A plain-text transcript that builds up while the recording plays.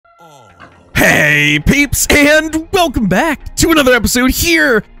Hey peeps, and welcome back to another episode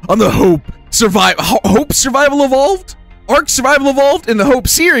here on the Hope Survival Evolved? ARK Survival Evolved in the Hope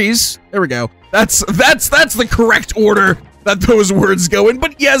series. There we go. That's the correct order that those words go in.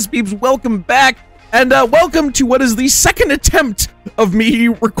 But yes, peeps, welcome back. And welcome to what is the second attempt of me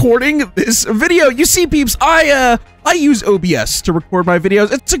recording this video. You see, peeps, I use OBS to record my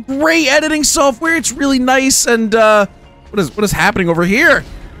videos. It's a great editing software. It's really nice. And what is happening over here?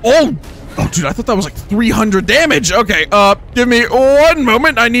 Oh, dude, I thought that was like 300 damage. Okay, give me one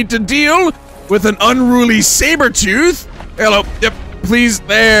moment. I need to deal with an unruly saber-tooth. Hello, yep, please,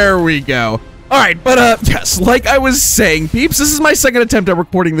 there we go. All right, but yes, like I was saying, peeps, this is my second attempt at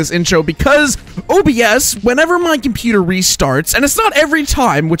recording this intro because OBS, whenever my computer restarts, and it's not every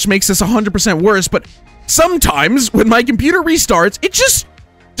time, which makes this 100% worse, but sometimes when my computer restarts, it just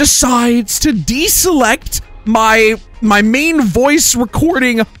decides to deselect my main voice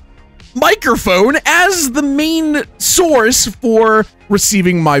recording microphone as the main source for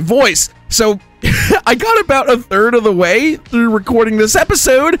receiving my voice. So I got about a third of the way through recording this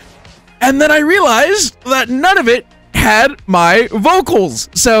episode, and then I realized that none of it had my vocals.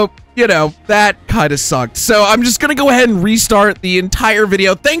 So, you know, that kind of sucked. So I'm just gonna go ahead and restart the entire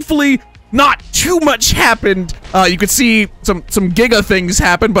video. Thankfully, not too much happened. You could see some giga things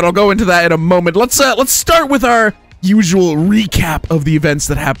happen, but I'll go into that in a moment. Let's start with our usual recap of the events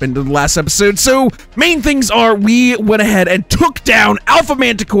that happened in the last episode. So, main things are we went ahead and took down Alpha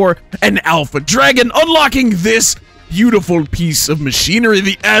Manticore and Alpha Dragon, unlocking this beautiful piece of machinery,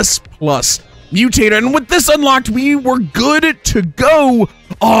 the S+ Mutator. And with this unlocked, we were good to go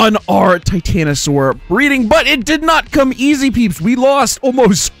on our Titanosaur breeding, but it did not come easy, peeps. We lost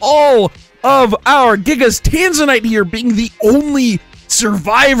almost all of our Gigas, Tanzanite here being the only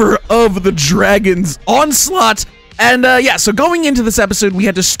survivor of the Dragon's onslaught. And yeah, so going into this episode, we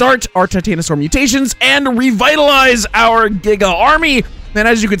had to start our Titanosaur mutations and revitalize our Giga army. And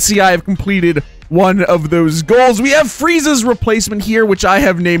as you can see, I have completed one of those goals. We have Frieza's replacement here, which I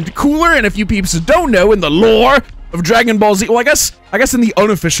have named Cooler. And if you peeps don't know, in the lore of Dragon Ball Z, well, I guess in the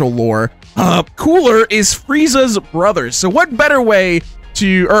unofficial lore, Cooler is Frieza's brother. So what better way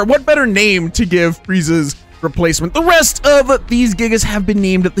to, or what better name to give Frieza's replacement? The rest of these Gigas have been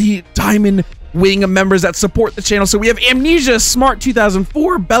named the Diamond Wing members that support the channel. So we have Amnesia, Smart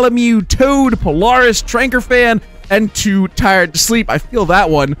 2004, Bellamy, Toad, Polaris, Trankerfan, and Too Tired to Sleep. I feel that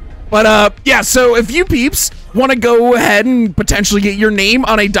one. But yeah, so if you peeps want to go ahead and potentially get your name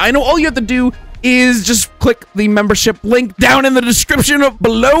on a dino, all you have to do is just click the membership link down in the description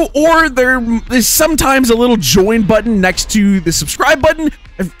below, or there is sometimes a little join button next to the subscribe button.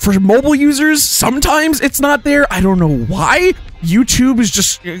 For mobile users, sometimes it's not there. I don't know why. YouTube is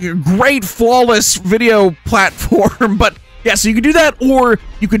just a great, flawless video platform, but yeah, so you could do that, or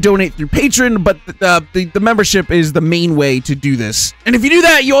you could donate through Patreon, but the membership is the main way to do this. And if you do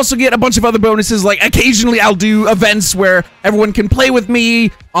that, you also get a bunch of other bonuses, like occasionally I'll do events where everyone can play with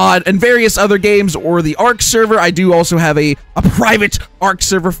me and various other games, or the ARK server. I do also have a private ARK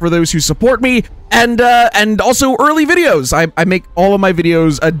server for those who support me, and also early videos. I make all of my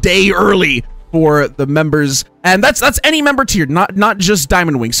videos a day early for the members, and that's any member tier, not just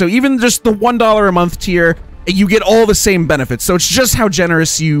Diamond Wing. So even just the $1 a month tier, you get all the same benefits. So it's just how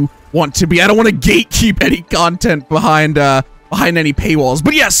generous you want to be. I don't want to gatekeep any content behind any paywalls.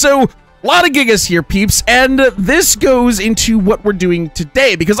 But yeah, so a lot of Gigas here, peeps, and this goes into what we're doing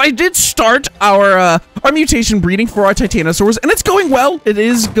today, because I did start our mutation breeding for our Titanosaurs, and it's going well. It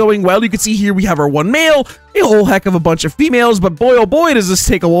is going well. You can see here we have our one male, a whole heck of a bunch of females, but boy, oh boy, does this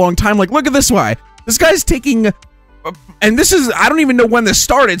take a long time. Like, look at this guy. This guy's taking, and this is, I don't even know when this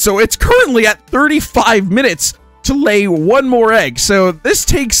started, so it's currently at 35 minutes to lay one more egg. So this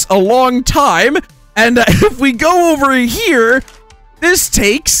takes a long time, and if we go over here, this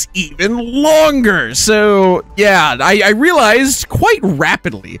takes even longer. So yeah, I realized quite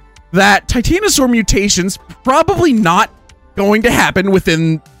rapidly that Titanosaur mutations probably not going to happen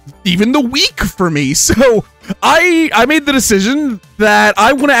within even the week for me. So I made the decision that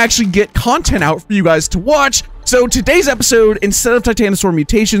I want to actually get content out for you guys to watch. So today's episode, instead of Titanosaur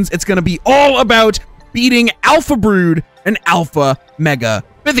mutations, it's going to be all about beating Alpha Brood and Alpha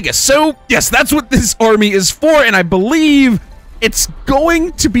Megapithicus. So yes, that's what this army is for, and I believe it's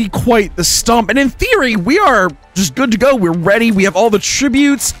going to be quite the stomp. And in theory, we are just good to go. We're ready. We have all the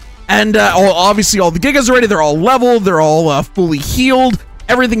tributes, and obviously all the Gigas are ready. They're all leveled. They're all fully healed.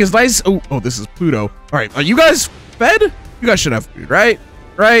 Everything is nice. Oh, this is Pluto. All right, are you guys fed? You guys should have food, right?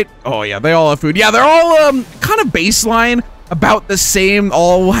 Right? Oh yeah, they all have food. Yeah, they're all kind of baseline, about the same.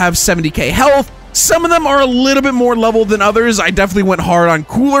 All have 70k health. Some of them are a little bit more level than others. I definitely went hard on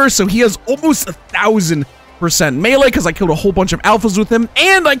Cooler, so he has almost 1,000% melee because I killed a whole bunch of alphas with him,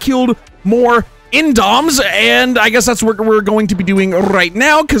 and I killed more Indoms, and I guess that's what we're going to be doing right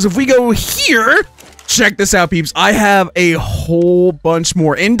now, because if we go here, check this out, peeps. I have a whole bunch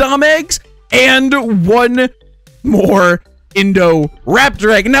more Indom eggs and one more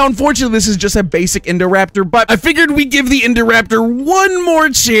Indoraptor egg. Now, unfortunately, this is just a basic Indoraptor, but I figured we'd give the Indoraptor one more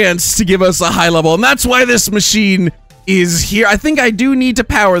chance to give us a high level, and that's why this machine is here. I think I do need to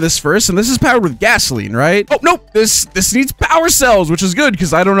power this first, and this is powered with gasoline, right? Oh, nope, this needs power cells, which is good,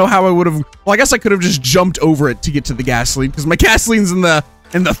 because I don't know how I would have, well, I guess I could have just jumped over it to get to the gasoline, because my gasoline's in the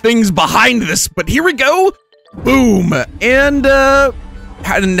things behind this, but here we go. Boom. And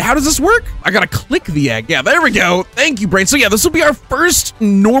how does this work? I gotta click the egg. Yeah, there we go. Thank you, Brain. So yeah, this will be our first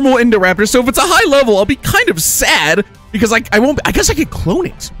normal Indoraptor. So if it's a high level, I'll be kind of sad because I guess I could clone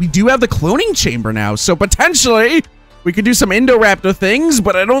it. We do have the cloning chamber now, so potentially we could do some Indoraptor things,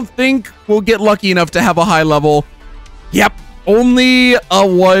 but I don't think we'll get lucky enough to have a high level. Yep, only a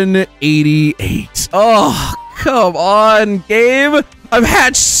 188. Oh, come on, game. I've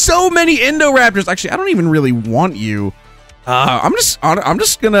hatched so many Indoraptors. Actually, I don't even really want you. I think I'm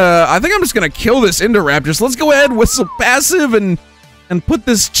just gonna kill this Indoraptor. So let's go ahead with some passive and put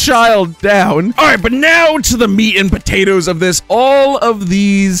this child down. All right, but now to the meat and potatoes of this. All of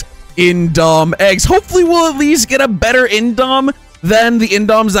these Indom eggs. Hopefully we'll at least get a better Indom than the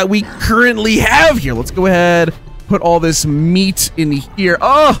Indoms that we currently have here. Let's go ahead, put all this meat in here.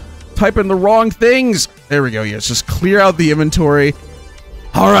 Oh, type in the wrong things. There we go. Yes, just clear out the inventory.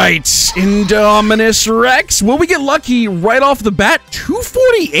 All right, Indominus Rex. Will we get lucky right off the bat?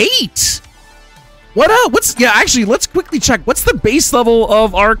 248. What up? Actually, let's quickly check. What's the base level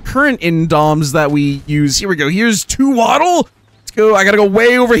of our current Indoms that we use? Here we go. Here's 2 Waddle. Let's go. I gotta go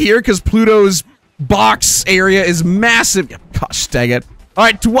way over here because Pluto's box area is massive. Yeah, gosh, dang it. All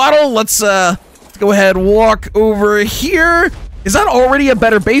right, 2 Waddle. Let's go ahead, walk over here. Is that already a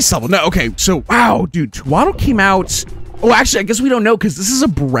better base level? No, okay. So, wow, dude, 2 Waddle came out. Oh, actually, I guess we don't know because this is a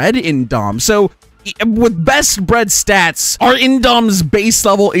bred Indom. So, with best bred stats, our Indom's base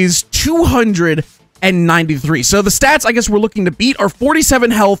level is 293. So, the stats I guess we're looking to beat are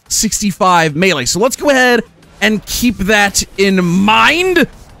 47 health, 65 melee. So, let's go ahead and keep that in mind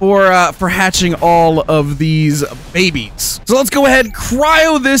for hatching all of these babies. So, let's go ahead,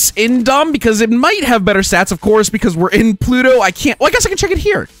 cryo this Indom because it might have better stats, of course, because we're in Pluto. Well, I guess I can check it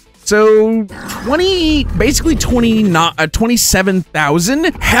here. So, basically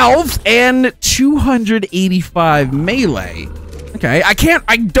 27,000 health and 285 melee. Okay,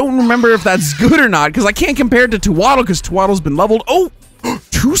 I don't remember if that's good or not, because I can't compare it to Twaddle, because Twaddle's been leveled. Oh,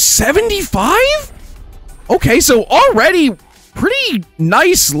 275? Okay, so already pretty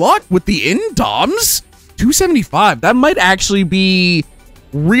nice luck with the Indoms. 275, that might actually be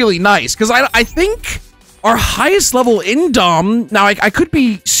really nice, because I think our highest level Indom, now I could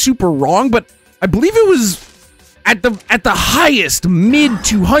be super wrong, but I believe it was at the highest mid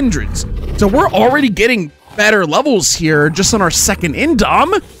 200s. So we're already getting better levels here just on our second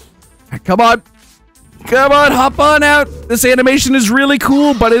Indom. Come on, hop on out. This animation is really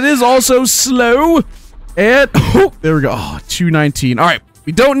cool, but it is also slow. And oh, there we go. Oh, 219. All right.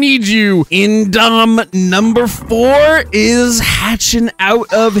 We don't need you. Indom number 4 is hatching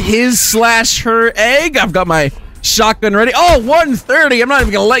out of his/her egg. I've got my shotgun ready. Oh, 130. I'm not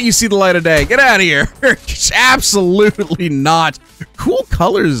even gonna let you see the light of day. Get out of here. Absolutely not. Cool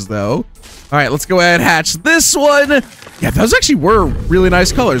colors though. All right, let's go ahead and hatch this one. Yeah, those actually were really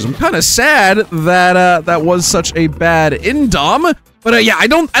nice colors. I'm kind of sad that that was such a bad Indom. But yeah, I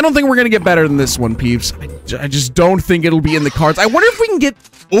don't think we're gonna get better than this one, peeps. I just don't think it'll be in the cards. I wonder if we can get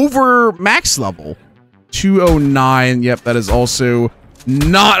over max level. 209. Yep, that is also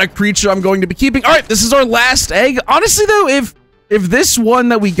not a creature I'm going to be keeping. All right, this is our last egg. Honestly, though, if this one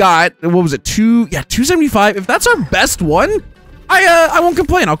that we got, what was it? 275. If that's our best one, I won't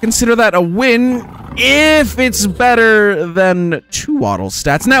complain. I'll consider that a win if it's better than 2 Waddle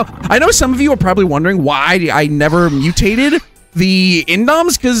stats. Now, I know some of you are probably wondering why I never mutated the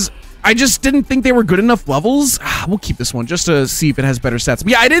Indoms, because I just didn't think they were good enough levels. We'll keep this one just to see if it has better stats.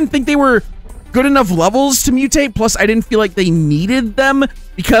 But yeah, I didn't think they were good enough levels to mutate. Plus, I didn't feel like they needed them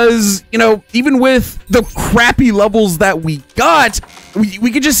because, you know, even with the crappy levels that we got,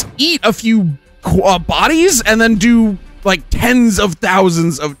 we could just eat a few bodies and then do like tens of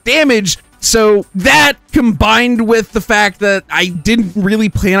thousands of damage. So that combined with the fact that I didn't really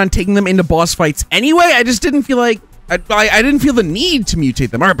plan on taking them into boss fights anyway, I just didn't feel like I didn't feel the need to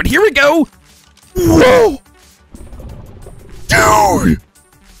mutate them. All right, but here we go. Whoa, dude!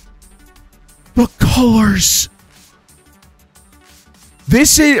 The colors.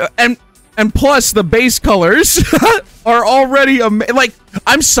 This is, and plus the base colors are already like,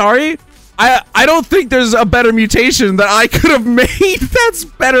 I'm sorry. I don't think there's a better mutation that I could have made that's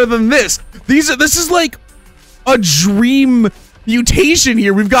better than this. This is like a dream mutation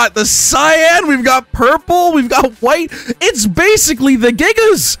here. We've got the cyan, we've got purple, we've got white. It's basically the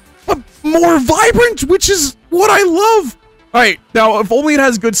Gigas, but more vibrant, which is what I love. All right, now if only it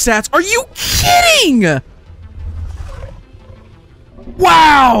has good stats. Are you kidding?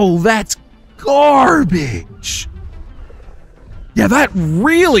 Wow, that's garbage. Yeah, that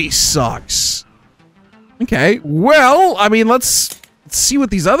really sucks. Okay, well, I mean, let's see what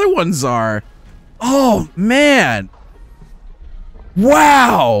these other ones are. Oh, man.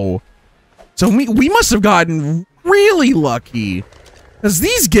 Wow. So we must have gotten really lucky, because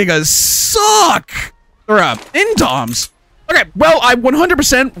these Gigas suck. Or, Indoms. Okay, well, I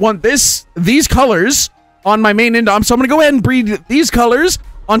 100% want these colors on my main Indom, so I'm gonna go ahead and breed these colors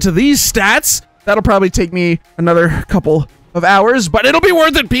onto these stats. That'll probably take me another couple of hours, but it'll be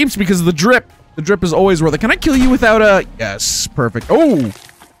worth it, peeps, because of the drip. The drip is always worth it. Can I kill you without a... Yes, perfect. Oh,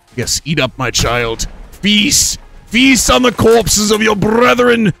 yes, eat up, my child. Feast. Feast on the corpses of your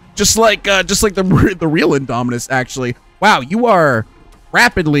brethren. Just like the real Indominus, actually. Wow, you are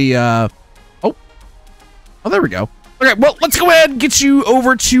rapidly, Oh, there we go. Okay, well, let's go ahead and get you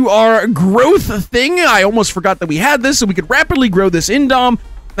over to our growth thing. I almost forgot that we had this, so we could rapidly grow this Indom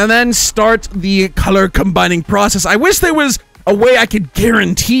and then start the color combining process. I wish there was a way I could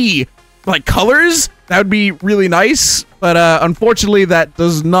guarantee, like, colors. That would be really nice, but unfortunately, that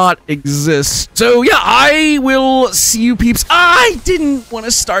does not exist. So, yeah, I will see you, peeps. I didn't want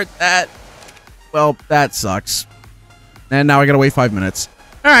to start that. Well, that sucks. And now I gotta wait 5 minutes.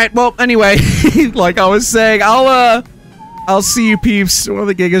 All right, well, anyway, like I was saying, I'll see you, peeps. One of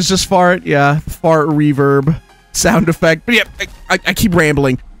the Gigas just fart. Yeah, fart reverb sound effect. But yeah, I keep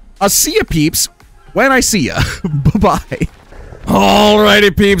rambling. I'll see you, peeps, when I see ya. Bye-bye.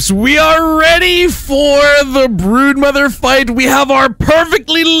 Alrighty, peeps, we are ready for the broodmother fight. We have our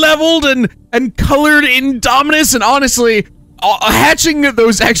perfectly leveled and colored Indominus, and honestly, hatching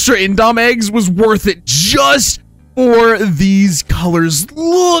those extra Indom eggs was worth it just for these colors.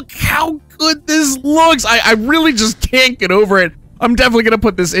 Look how good this looks. I really just can't get over it. I'm definitely gonna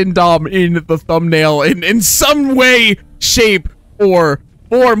put this Indom in the thumbnail in some way, shape, or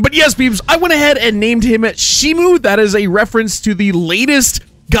form. But yes, peeps, I went ahead and named him Shimu. That is a reference to the latest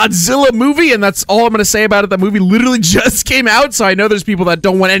Godzilla movie, and that's all I'm gonna say about it. That movie literally just came out, so I know there's people that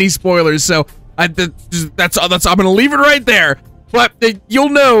don't want any spoilers, so I'm gonna leave it right there. But you'll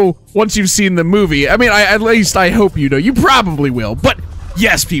know once you've seen the movie. I mean, at least I hope you know. You probably will. But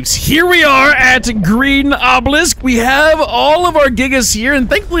yes, peeps, here we are at Green Obelisk. We have all of our Gigas here, and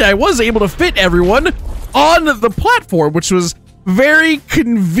thankfully I was able to fit everyone on the platform, which was very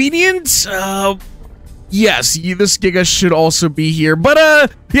convenient. Yes, this Giga should also be here.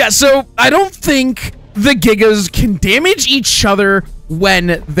 But, yeah, so I don't think the Gigas can damage each other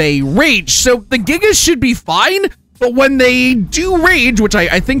when they rage. So the Gigas should be fine. But when they do rage, which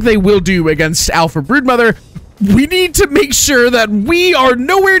I think they will do against Alpha Broodmother, we need to make sure that we are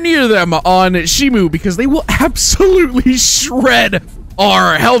nowhere near them on Shimu, because they will absolutely shred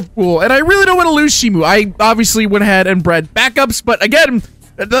our health pool. And I really don't want to lose Shimu. I obviously went ahead and bred backups, but again,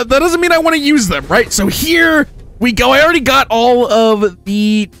 that doesn't mean I want to use them, right? So here we go. I already got all of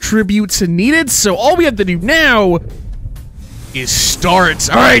the tributes needed, so all we have to do now is start.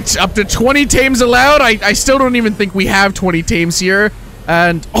 All right, up to 20 tames allowed. I still don't even think we have 20 tames here.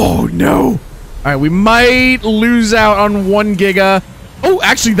 And, oh no. All right, we might lose out on 1 Giga. Oh,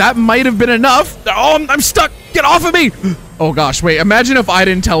 actually, that might have been enough. Oh, I'm stuck. Get off of me. Oh gosh, wait, imagine if I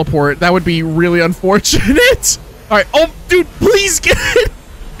didn't teleport. That would be really unfortunate. All right, oh, dude, please get it.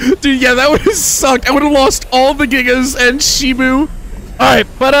 Dude, yeah, that would have sucked. I would have lost all the Gigas and Shimu. All right,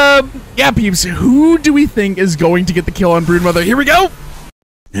 but, yeah, peeps, who do we think is going to get the kill on Broodmother? Here we go.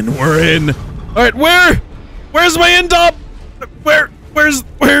 And we're in. All right, where's my Indom? Where?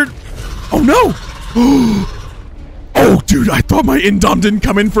 Oh, no. Oh, dude, I thought my Indom didn't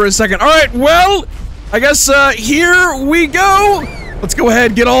come in for a second. All right, well, I guess, here we go. Let's go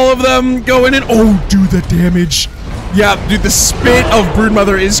ahead, get all of them going in. Oh, dude, the damage. Yeah, dude, the spit of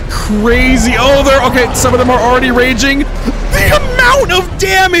Broodmother is crazy. Oh, okay, some of them are already raging. The amount of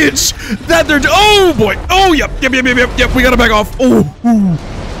damage that they're oh boy. Oh, yep, we gotta back off. Oh, ooh.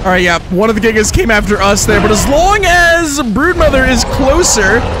 All right, yeah, one of the Gigas came after us there, but as long as Broodmother is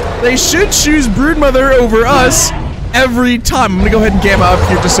closer, they should choose Broodmother over us every time. I'm gonna go ahead and gamma up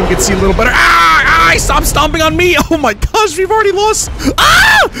here just so we can see a little better. Die! Stop stomping on me! Oh my gosh, we've already lost.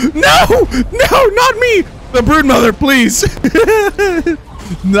 Ah! No! No, not me! The broodmother, please.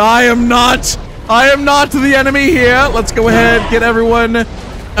 No, I am not the enemy here. Let's go ahead, get everyone,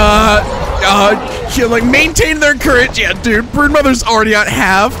 like maintain their courage. Yeah, dude, broodmother's already at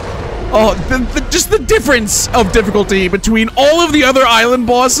half. Oh, just the difference of difficulty between all of the other island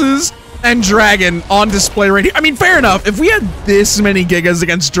bosses and Dragon on display right here. I mean, fair enough. If we had this many gigas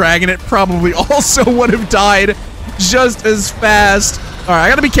against Dragon, it probably also would have died just as fast. All right, I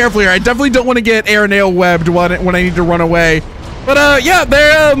gotta be careful here. I definitely don't want to get air nail webbed when I need to run away. But yeah,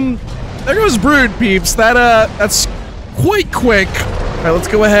 there goes Brood, peeps. That's quite quick. All right, let's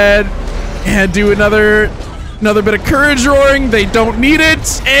go ahead and do another bit of courage roaring. They don't need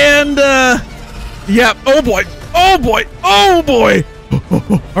it. And yeah. Oh boy. Oh boy. Oh boy.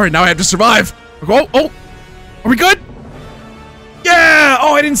 All right, now I have to survive. Oh, are we good? Yeah.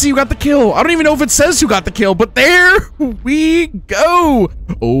 Oh, I didn't see who got the kill. I don't even know if it says who got the kill, but there we go.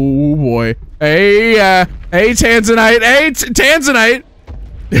 Oh boy. Hey, Tanzanite. Hey, Tanzanite.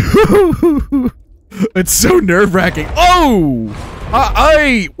 It's so nerve-wracking. Oh,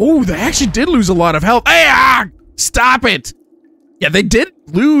 they actually did lose a lot of health. Hey, stop it. Yeah, they did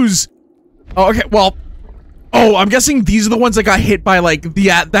lose. Oh, okay. Well, oh, I'm guessing these are the ones that got hit by like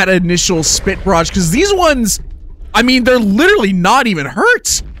that initial spit barrage, because these ones, I mean, they're literally not even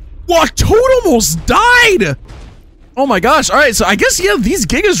hurt. What? Toad almost died. Oh my gosh. All right, so I guess, yeah, these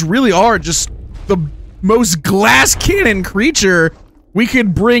gigas really are just the most glass cannon creature we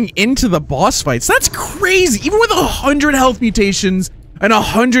could bring into the boss fights. That's crazy. Even with 100 health mutations and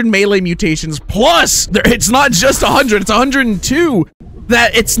 100 melee mutations, plus it's not just 100, it's 102.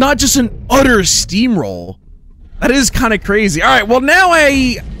 That it's not just an utter steamroll. That is kind of crazy. All right, well now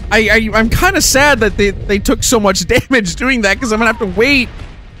I'm kind of sad that they took so much damage doing that, because I'm gonna have to wait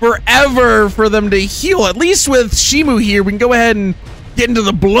forever for them to heal. At least with Shimu here, we can go ahead and get into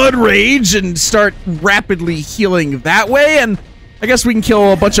the blood rage and start rapidly healing that way. And I guess we can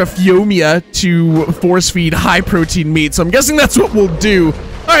kill a bunch of Phiomia to force feed high protein meat. So I'm guessing that's what we'll do.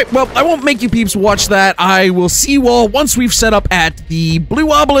 All right, well, I won't make you peeps watch that. I will see you all once we've set up at the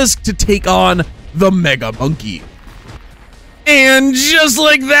Blue Obelisk to take on the Mega Monkey. And just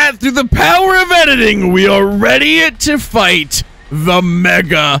like that, through the power of editing, we are ready to fight the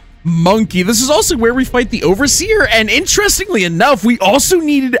Mega Monkey. This is also where we fight the Overseer, and interestingly enough, we also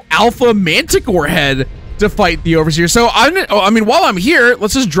needed Alpha Manticore Head to fight the Overseer. So I mean, while I'm here,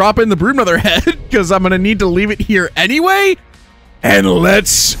 let's just drop in the Broodmother Head, because I'm gonna need to leave it here anyway. And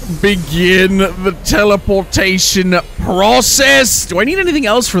let's begin the teleportation process. Do I need anything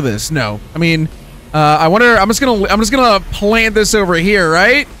else for this? No. I mean, I wonder. I'm just gonna plant this over here,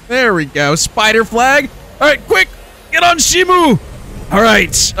 right? There we go. Spider flag. All right, quick, get on Shimu. All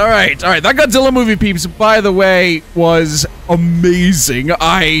right. That Godzilla movie, peeps, by the way, was amazing.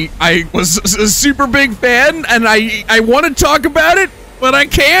 I was a super big fan, and I want to talk about it, but I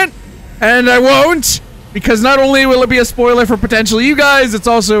can't, and I won't, because not only will it be a spoiler for potentially you guys, it's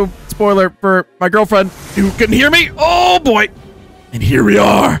also a spoiler for my girlfriend who couldn't hear me. Oh boy. And here we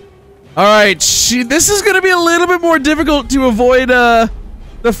are. All right, this is gonna be a little bit more difficult to avoid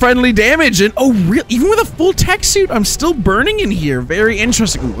the friendly damage. And oh, really? Even with a full tech suit, I'm still burning in here. Very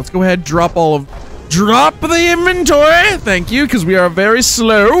interesting. Ooh, let's go ahead, drop the inventory. Thank you, because we are very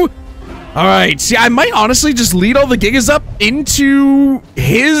slow. All right, see, I might honestly just lead all the gigas up into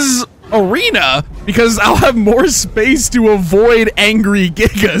his arena, because I'll have more space to avoid angry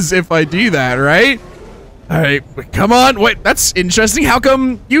gigas if I do that, right? All right, come on. Wait, that's interesting. How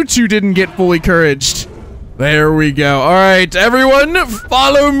come you two didn't get fully couraged? There we go. All right, everyone,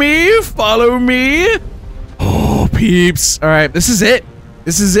 follow me. Follow me. Oh, peeps. All right, this is it.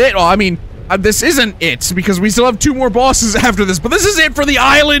 This is it. Well, I mean, this isn't it, because we still have 2 more bosses after this, but this is it for the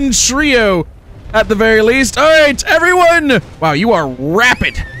island trio at the very least. All right, everyone. Wow, you are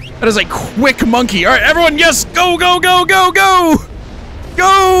rapid. That is a quick monkey. All right, everyone, yes, go, go, go, go, go.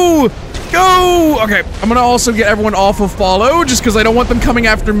 Go. Go! Okay, I'm gonna also get everyone off of follow, just because I don't want them coming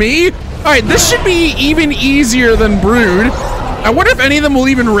after me. All right, this should be even easier than Brood. I wonder if any of them will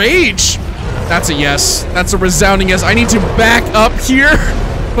even rage. That's a yes. That's a resounding yes. I need to back up here.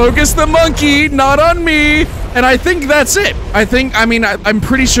 Focus the monkey, not on me. And I think that's it. I'm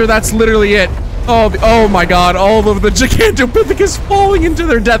pretty sure that's literally it. Oh my god, all of the Gigantopithecus falling into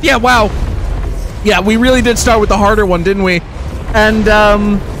their death. Yeah, wow. Yeah, we really did start with the harder one, didn't we? And,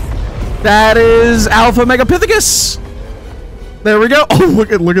 that is Alpha Megapithicus. There we go. Oh,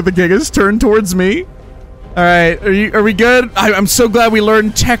 look at the gigas turn towards me. All right, are we good? I'm so glad we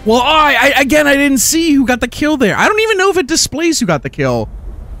learned tech. Well, again, I didn't see who got the kill there. I don't even know if it displays who got the kill.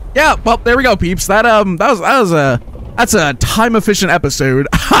 yeah, well, there we go, peeps. That's a time efficient episode,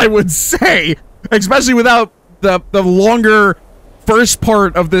 I would say, especially without the longer first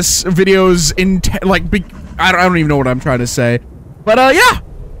part of this video's I don't even know what I'm trying to say, but yeah,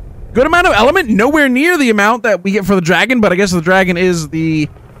 good amount of element, nowhere near the amount that we get for the dragon, but I guess the dragon is the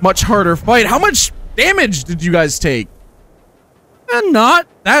much harder fight. How much damage did you guys take? Not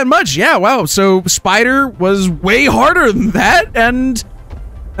that much. Yeah, wow. So spider was way harder than that, and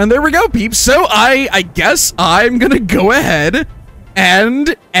there we go, peeps. So I guess I'm gonna go ahead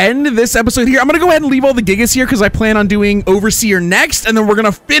and end this episode here. I'm gonna go ahead and leave all the gigas here because I plan on doing Overseer next, and then we're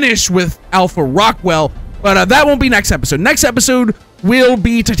gonna finish with Alpha Rockwell. But that won't be next episode. Next episode will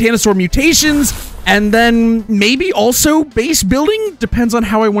be Titanosaur mutations, and then maybe also base building. Depends on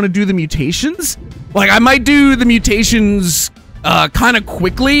how I want to do the mutations. Like, I might do the mutations kind of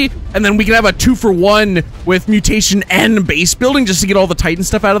quickly, and then we can have a 2-for-1 with mutation and base building just to get all the Titan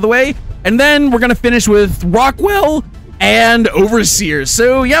stuff out of the way. And then we're gonna finish with Rockwell and Overseer.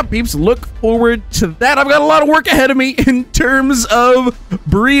 So yeah, peeps, look forward to that. I've got a lot of work ahead of me in terms of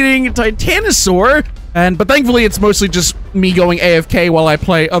breeding Titanosaur, but thankfully it's mostly just me going AFK while I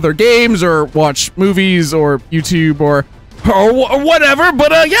play other games or watch movies or YouTube or whatever.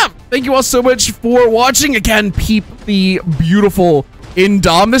 But yeah, thank you all so much for watching. Again, peep the beautiful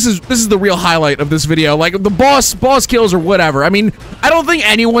Indom. This is the real highlight of this video. Like, the boss kills or whatever. I mean, I don't think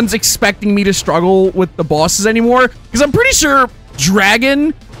anyone's expecting me to struggle with the bosses anymore, because I'm pretty sure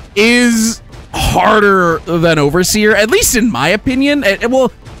Dragon is harder than Overseer, at least in my opinion.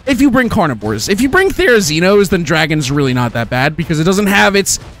 Well, if you bring carnivores. If you bring Therazinos, then Dragon's really not that bad, because it doesn't have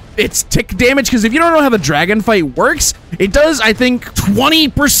its tick damage. Because if you don't know how the dragon fight works, it does, I think,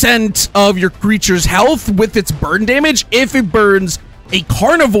 20% of your creature's health with its burn damage if it burns a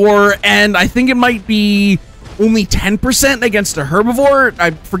carnivore, and I think it might be only 10% against a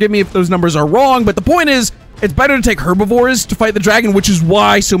herbivore. Forgive me if those numbers are wrong, but the point is, it's better to take herbivores to fight the dragon, which is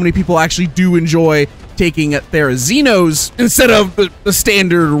why so many people actually do enjoy taking Therazinos instead of the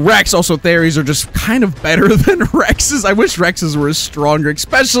standard Rex. Also, Theries are just kind of better than Rexes. I wish Rexes were stronger,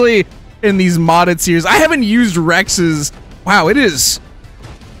 especially in these modded series. I haven't used Rexes. Wow,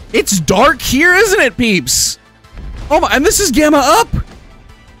 it's dark here, isn't it, peeps? Oh my, and this is Gamma Up.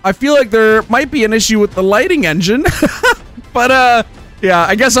 I feel like there might be an issue with the lighting engine. But yeah,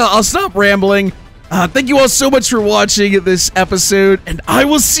 I guess I'll stop rambling. Thank you all so much for watching this episode, and I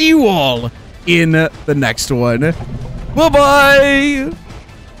will see you all in the next one. Bye-bye!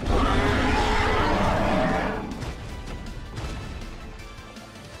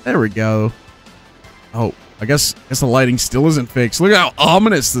 There we go. Oh, I guess the lighting still isn't fixed. Look how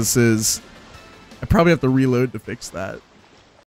ominous this is. I probably have to reload to fix that.